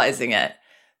 internalizing it.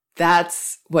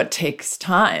 That's what takes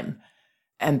time.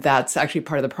 And that's actually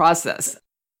part of the process.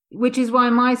 Which is why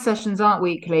my sessions aren't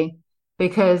weekly,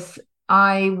 because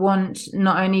I want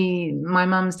not only my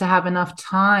mums to have enough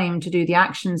time to do the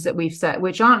actions that we've set,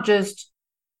 which aren't just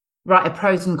write a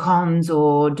pros and cons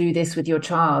or do this with your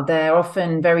child. They're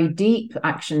often very deep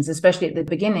actions, especially at the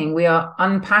beginning. We are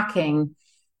unpacking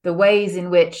the ways in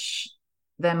which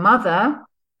their mother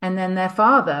and then their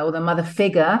father, or the mother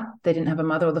figure, they didn't have a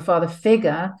mother, or the father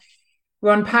figure,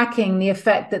 we're unpacking the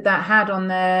effect that had on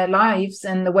their lives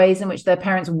and the ways in which their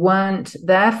parents weren't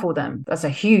there for them. That's a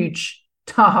huge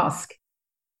task.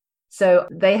 So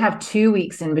they have 2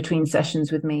 weeks in between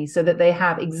sessions with me so that they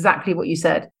have exactly what you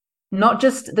said, not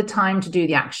just the time to do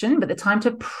the action, but the time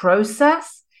to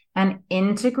process and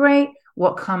integrate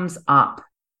what comes up.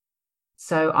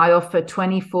 So I offer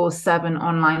 24/7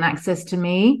 online access to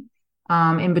me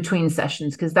in between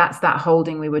sessions, because that's that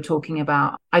holding we were talking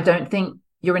about. I don't think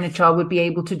your inner child would be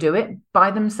able to do it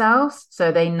by themselves.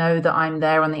 So they know that I'm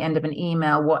there on the end of an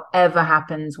email, whatever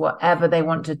happens, whatever they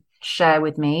want to share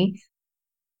with me.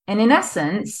 And in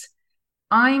essence,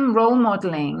 I'm role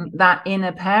modeling that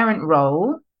inner parent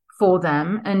role for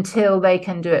them until they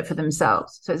can do it for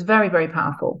themselves. So it's very, very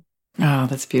powerful. Oh,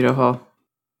 that's beautiful.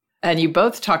 And you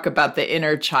both talk about the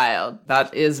inner child.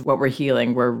 That is what we're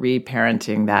healing. We're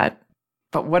reparenting that.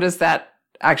 But what does that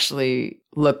actually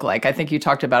look like? I think you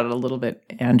talked about it a little bit,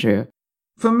 Andrew.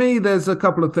 For me, there's a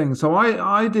couple of things. So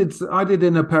I did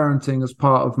inner parenting as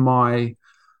part of my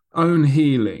own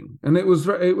healing, and it was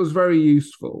very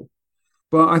useful.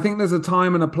 But I think there's a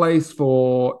time and a place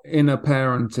for inner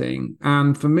parenting.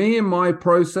 And for me, in my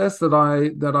process that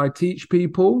I teach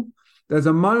people, there's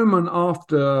a moment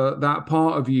after that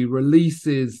part of you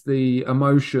releases the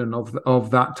emotion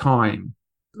of that time.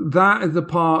 That is the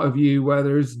part of you where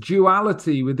there is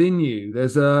duality within you.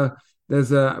 There's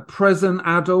a present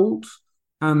adult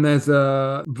and there's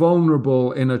a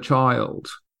vulnerable inner child.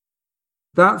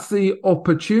 That's the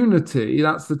opportunity,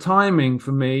 that's the timing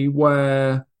for me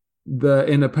where the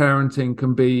inner parenting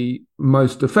can be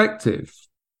most effective.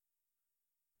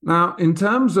 Now, in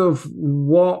terms of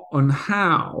what and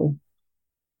how,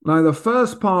 now the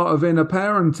first part of inner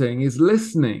parenting is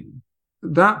listening.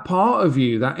 That part of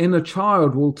you, that inner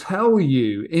child, will tell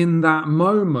you in that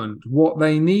moment what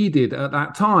they needed at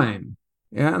that time.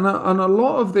 Yeah, and a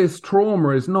lot of this trauma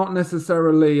is not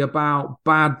necessarily about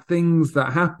bad things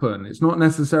that happen. It's not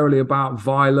necessarily about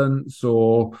violence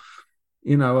or,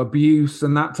 abuse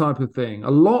and that type of thing. A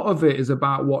lot of it is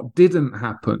about what didn't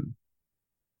happen.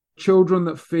 Children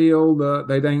that feel that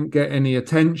they don't get any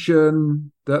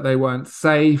attention, that they weren't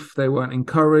safe, they weren't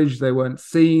encouraged, they weren't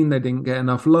seen, they didn't get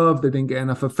enough love, they didn't get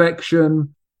enough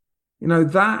affection.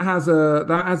 That has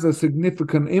a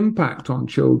significant impact on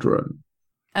children.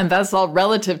 And that's all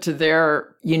relative to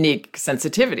their unique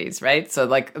sensitivities, right? So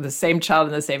like the same child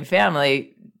in the same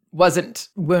family wasn't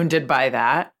wounded by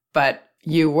that, but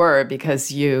you were because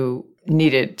you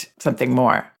needed something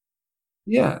more.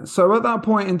 Yeah. So at that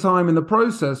point in time in the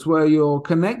process where you're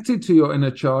connected to your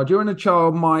inner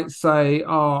child might say,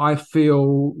 oh, I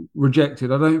feel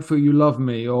rejected. I don't feel you love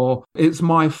me, or it's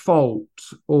my fault,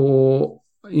 or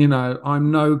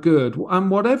I'm no good. And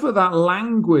whatever that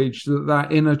language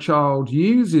that inner child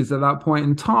uses at that point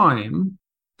in time,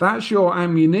 that's your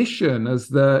ammunition as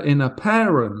the inner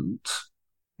parent.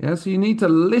 Yeah, so you need to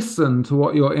listen to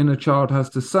what your inner child has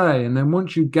to say. And then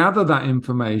once you gather that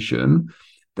information,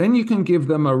 then you can give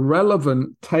them a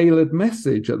relevant, tailored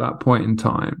message at that point in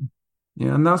time.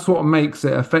 Yeah, and that's what makes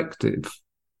it effective.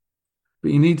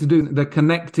 But you need to do the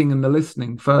connecting and the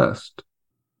listening first.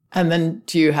 And then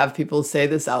do you have people say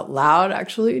this out loud,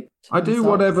 actually? I do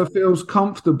whatever feels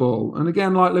comfortable. And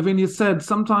again, like Lavinia said,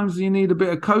 sometimes you need a bit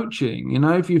of coaching.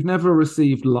 If you've never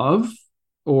received love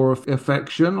or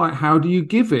affection, like how do you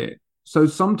give it? So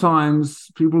sometimes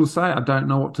people will say, I don't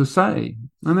know what to say.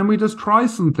 And then we just try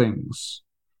some things.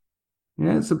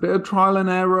 Yeah, it's a bit of trial and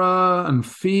error and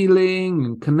feeling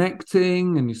and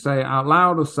connecting. And you say it out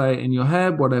loud or say it in your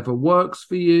head, whatever works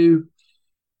for you.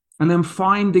 And then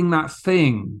finding that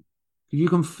thing. You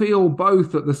can feel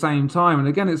both at the same time. And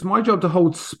again, it's my job to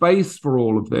hold space for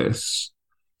all of this.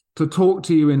 to talk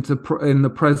to you in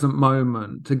the present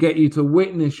moment, to get you to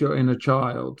witness your inner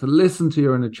child, to listen to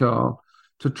your inner child,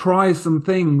 to try some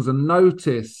things and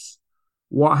notice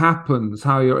what happens,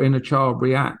 how your inner child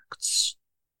reacts.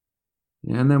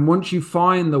 And then once you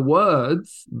find the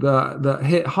words that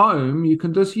hit home, you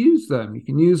can just use them. You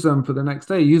can use them for the next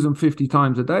day. Use them 50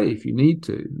 times a day if you need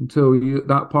to, until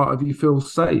that part of you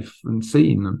feels safe and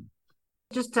seen.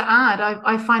 Just to add,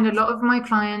 I find a lot of my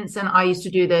clients, and I used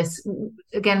to do this,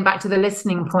 again, back to the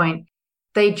listening point,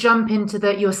 they jump into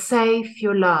the you're safe,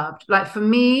 you're loved. Like for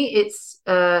me, it's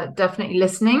definitely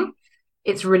listening.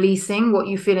 It's releasing what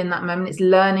you feel in that moment. It's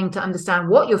learning to understand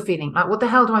what you're feeling. Like, what the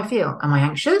hell do I feel? Am I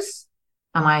anxious?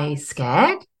 Am I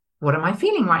scared? What am I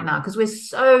feeling right now? Because we're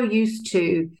so used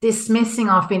to dismissing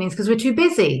our feelings because we're too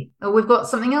busy, or we've got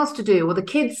something else to do, or the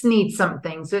kids need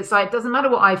something. So it's like, it doesn't matter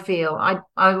what I feel.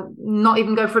 I'll not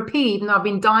even go for a pee, even though I've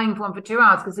been dying for one for 2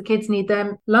 hours because the kids need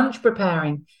their lunch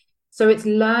preparing. So it's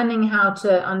learning how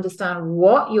to understand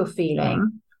what you're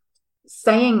feeling,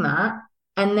 saying that,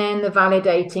 and then the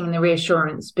validating and the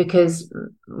reassurance. Because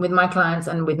with my clients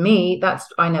and with me,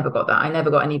 I never got that. I never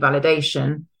got any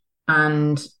validation.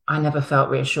 And I never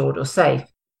felt reassured or safe.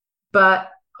 But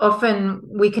often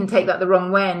we can take that the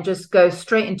wrong way and just go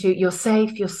straight into, you're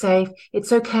safe,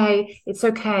 it's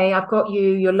okay, I've got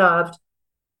you, you're loved.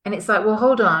 And it's like, well,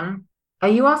 hold on. Are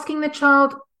you asking the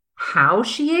child how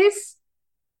she is?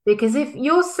 Because if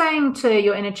you're saying to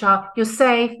your inner child, you're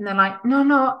safe, and they're like,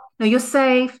 no, you're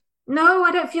safe. No,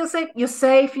 I don't feel safe. You're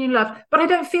safe and you're loved, but I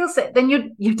don't feel safe. Then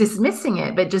you're dismissing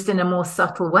it, but just in a more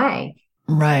subtle way.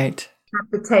 Right.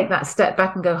 Have to take that step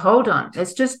back and go, hold on,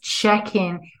 let's just check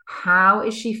in. How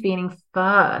is she feeling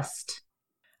first?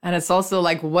 And it's also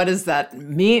like, what does that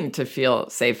mean to feel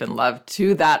safe and loved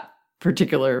to that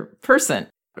particular person?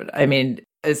 I mean,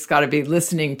 it's got to be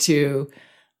listening to,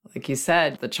 like you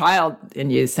said, the child in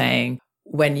you saying,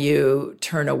 when you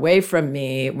turn away from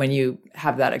me, when you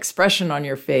have that expression on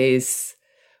your face,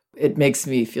 it makes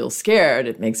me feel scared.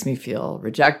 It makes me feel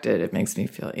rejected. It makes me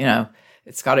feel,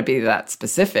 it's got to be that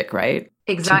specific, right?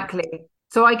 Exactly.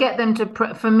 So I get them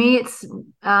to, for me, it's,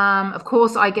 of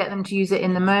course, I get them to use it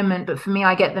in the moment, but for me,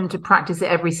 I get them to practice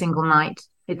it every single night.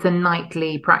 It's a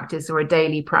nightly practice or a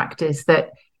daily practice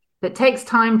that takes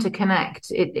time to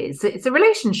connect. It's a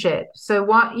relationship. So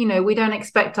we don't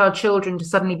expect our children to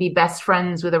suddenly be best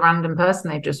friends with a random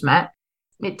person they've just met.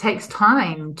 It takes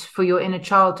time for your inner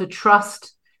child to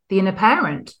trust the inner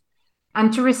parent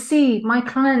and to receive. My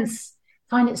clients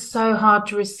find it so hard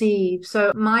to receive.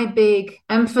 So my big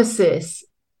emphasis,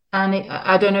 and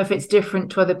I don't know if it's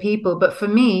different to other people, but for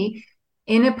me,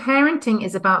 inner parenting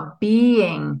is about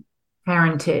being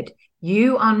parented.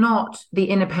 You are not the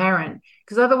inner parent,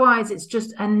 because otherwise it's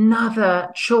just another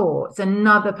chore. It's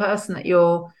another person that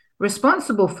you're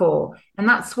responsible for. And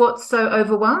that's what's so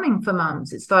overwhelming for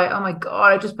mums. It's like, oh my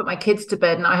God, I just put my kids to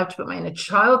bed and I have to put my inner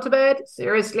child to bed.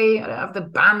 Seriously, I don't have the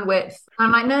bandwidth.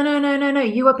 I'm like, no.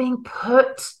 You are being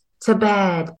put to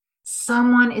bed.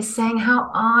 Someone is saying, how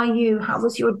are you? How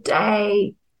was your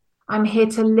day? I'm here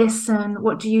to listen.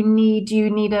 What do you need? Do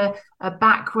you need a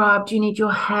back rub? Do you need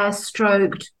your hair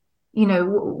stroked?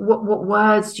 What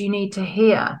words do you need to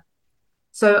hear?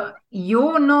 So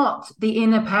you're not the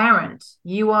inner parent.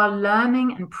 You are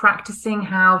learning and practicing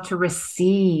how to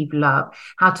receive love,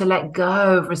 how to let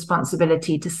go of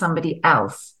responsibility to somebody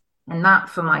else. And that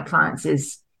for my clients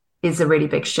is a really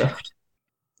big shift.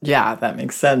 Yeah, that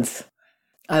makes sense.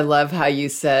 I love how you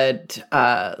said,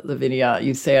 Lavinia,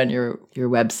 you say on your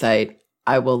website,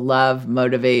 I will love,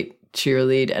 motivate,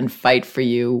 cheerlead, and fight for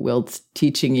you while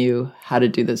teaching you how to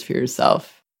do this for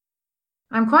yourself.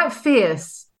 I'm quite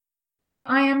fierce.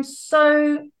 I am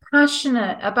so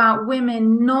passionate about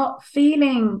women not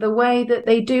feeling the way that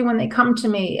they do when they come to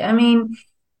me. I mean,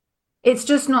 it's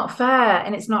just not fair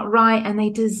and it's not right, and they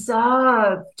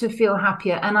deserve to feel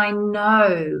happier. And I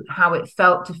know how it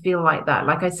felt to feel like that.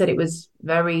 Like I said, it was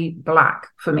very black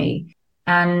for me.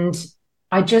 And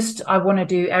I want to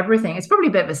do everything. It's probably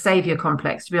a bit of a savior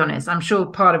complex, to be honest. I'm sure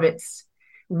part of it's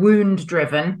wound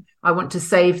driven. I want to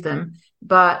save them.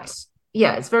 But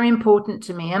yeah, it's very important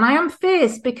to me. And I am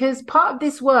fierce because part of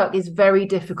this work is very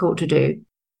difficult to do.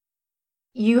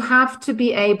 You have to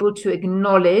be able to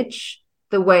acknowledge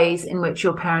the ways in which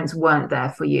your parents weren't there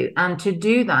for you. And to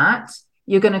do that,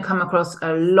 you're going to come across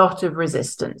a lot of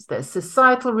resistance. There's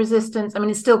societal resistance. I mean,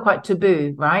 it's still quite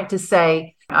taboo, right? To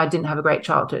say, I didn't have a great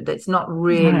childhood. It's not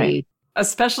really. Right.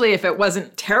 Especially if it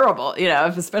wasn't terrible,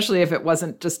 especially if it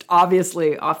wasn't just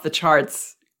obviously off the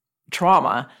charts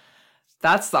trauma.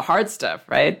 That's the hard stuff,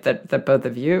 right? That both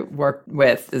of you work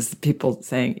with, is people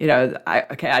saying,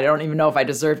 I don't even know if I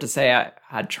deserve to say I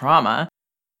had trauma.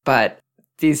 but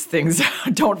these things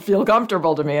don't feel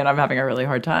comfortable to me and I'm having a really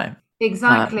hard time.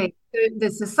 Exactly.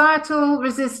 There's societal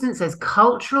resistance, there's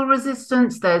cultural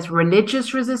resistance, there's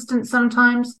religious resistance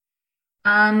sometimes.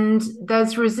 And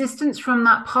there's resistance from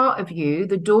that part of you,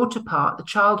 the daughter part, the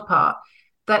child part,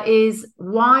 that is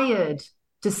wired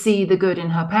to see the good in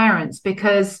her parents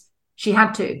because she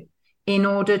had to, in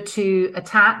order to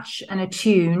attach and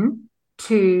attune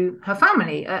to her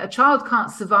family. A child can't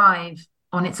survive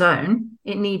on its own.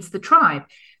 It needs the tribe.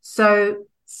 So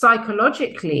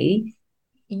psychologically,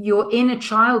 your inner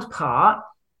child part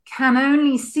can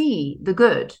only see the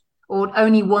good or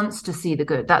only wants to see the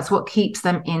good. That's what keeps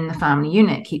them in the family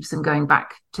unit, keeps them going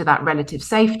back to that relative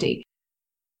safety.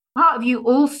 Part of you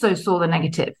also saw the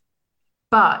negative,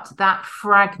 but that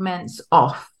fragments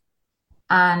off.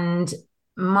 And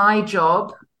my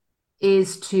job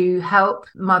is to help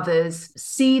mothers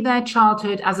see their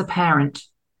childhood as a parent,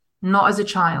 not as a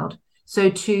child. So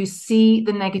to see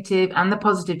the negative and the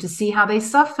positive, to see how they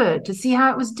suffered, to see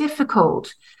how it was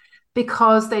difficult,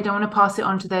 because they don't want to pass it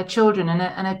on to their children.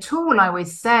 And a tool I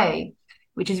always say,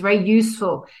 which is very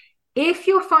useful, if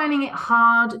you're finding it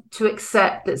hard to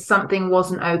accept that something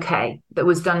wasn't okay that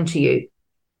was done to you,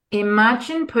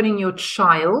 imagine putting your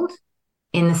child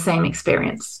in the same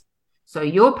experience. So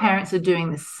your parents are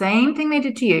doing the same thing they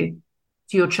did to you,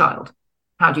 to your child.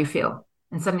 How do you feel?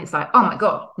 And suddenly it's like, oh my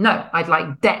God, no, I'd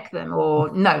like deck them,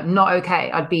 or no, not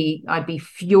okay. I'd be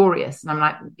furious. And I'm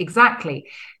like, exactly.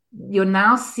 You're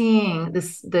now seeing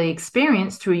the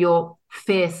experience through your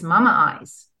fierce mama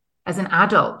eyes as an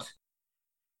adult.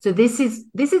 So this is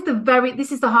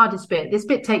the hardest bit. This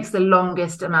bit takes the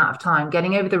longest amount of time,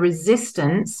 getting over the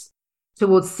resistance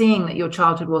towards seeing that your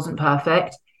childhood wasn't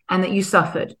perfect and that you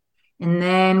suffered. And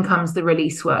then comes the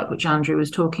release work, which Andrew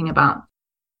was talking about.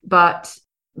 But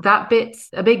that bit's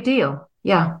a big deal.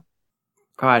 Yeah.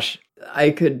 Gosh,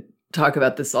 I could talk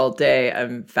about this all day.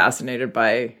 I'm fascinated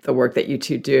by the work that you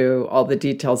two do, all the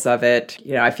details of it.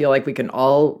 You know, I feel like we can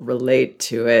all relate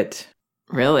to it,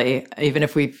 really, even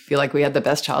if we feel like we had the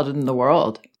best childhood in the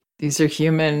world. These are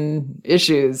human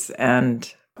issues,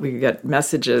 and we get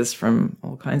messages from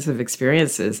all kinds of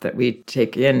experiences that we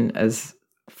take in as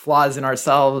flaws in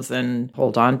ourselves and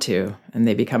hold on to, and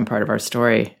they become part of our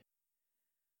story.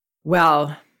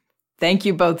 Well, thank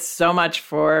you both so much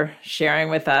for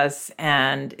sharing with us.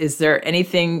 And is there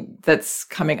anything that's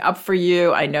coming up for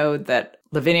you? I know that,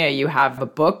 Lavinia, you have a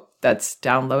book that's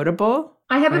downloadable.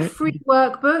 I have a free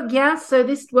workbook, yeah. So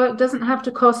this work doesn't have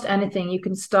to cost anything. You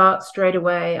can start straight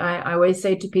away. I always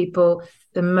say to people,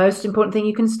 the most important thing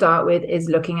you can start with is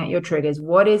looking at your triggers.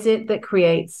 What is it that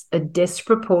creates a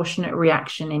disproportionate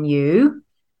reaction in you?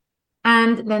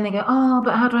 And then they go, oh,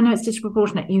 but how do I know it's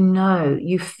disproportionate? You know,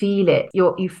 you feel it.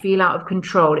 You feel out of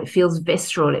control. It feels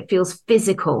visceral. It feels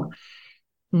physical.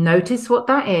 Notice what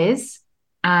that is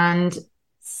and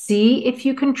see if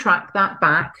you can track that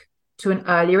back to an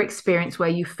earlier experience where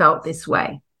you felt this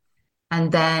way.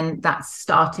 And then that's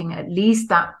starting at least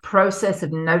that process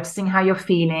of noticing how you're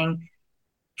feeling,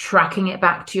 tracking it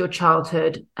back to your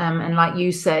childhood. And like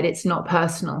you said, it's not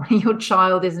personal. Your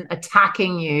child isn't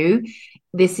attacking you.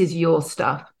 This is your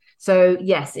stuff. So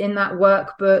yes, in that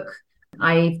workbook,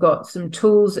 I've got some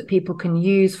tools that people can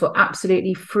use for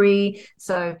absolutely free.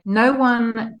 So no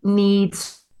one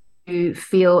needs to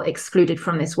feel excluded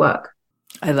from this work.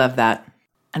 I love that.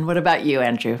 And what about you,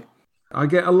 Andrew? I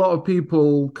get a lot of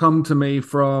people come to me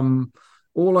from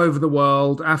all over the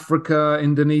world, Africa,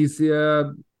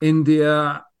 Indonesia,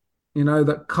 India,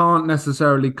 that can't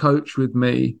necessarily coach with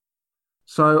me.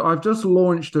 So I've just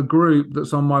launched a group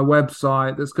that's on my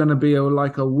website that's going to be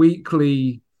like a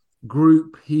weekly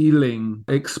group healing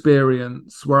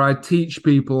experience where I teach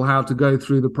people how to go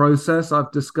through the process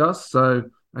I've discussed. So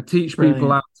I teach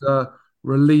people how to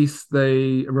release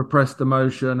the repressed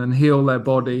emotion and heal their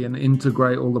body and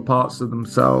integrate all the parts of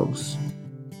themselves.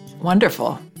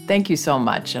 Wonderful. Thank you so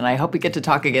much. And I hope we get to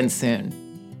talk again soon.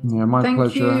 Yeah, my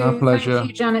pleasure. My pleasure. Thank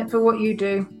you, Janet, for what you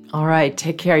do. All right.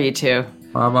 Take care, you two.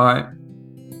 Bye-bye.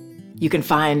 You can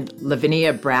find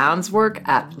Lavinia Brown's work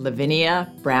at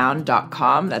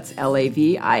laviniabrown.com. That's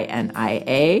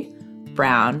Lavinia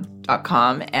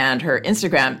Brown.com. And her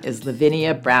Instagram is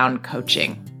Lavinia Brown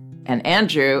Coaching. And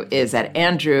Andrew is at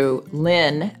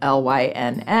AndrewLynn,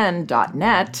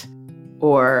 LYNN.net,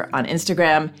 or on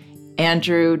Instagram,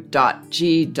 andrew.g.lynn.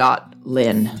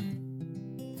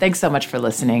 Thanks so much for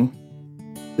listening.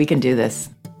 We can do this.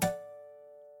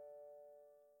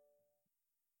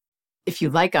 If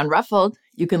you like Unruffled,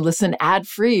 you can listen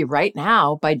ad-free right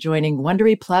now by joining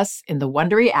Wondery Plus in the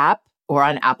Wondery app or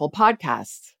on Apple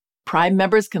Podcasts. Prime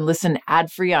members can listen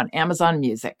ad-free on Amazon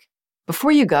Music.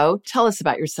 Before you go, tell us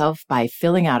about yourself by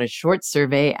filling out a short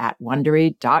survey at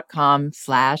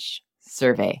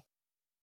Wondery.com/survey.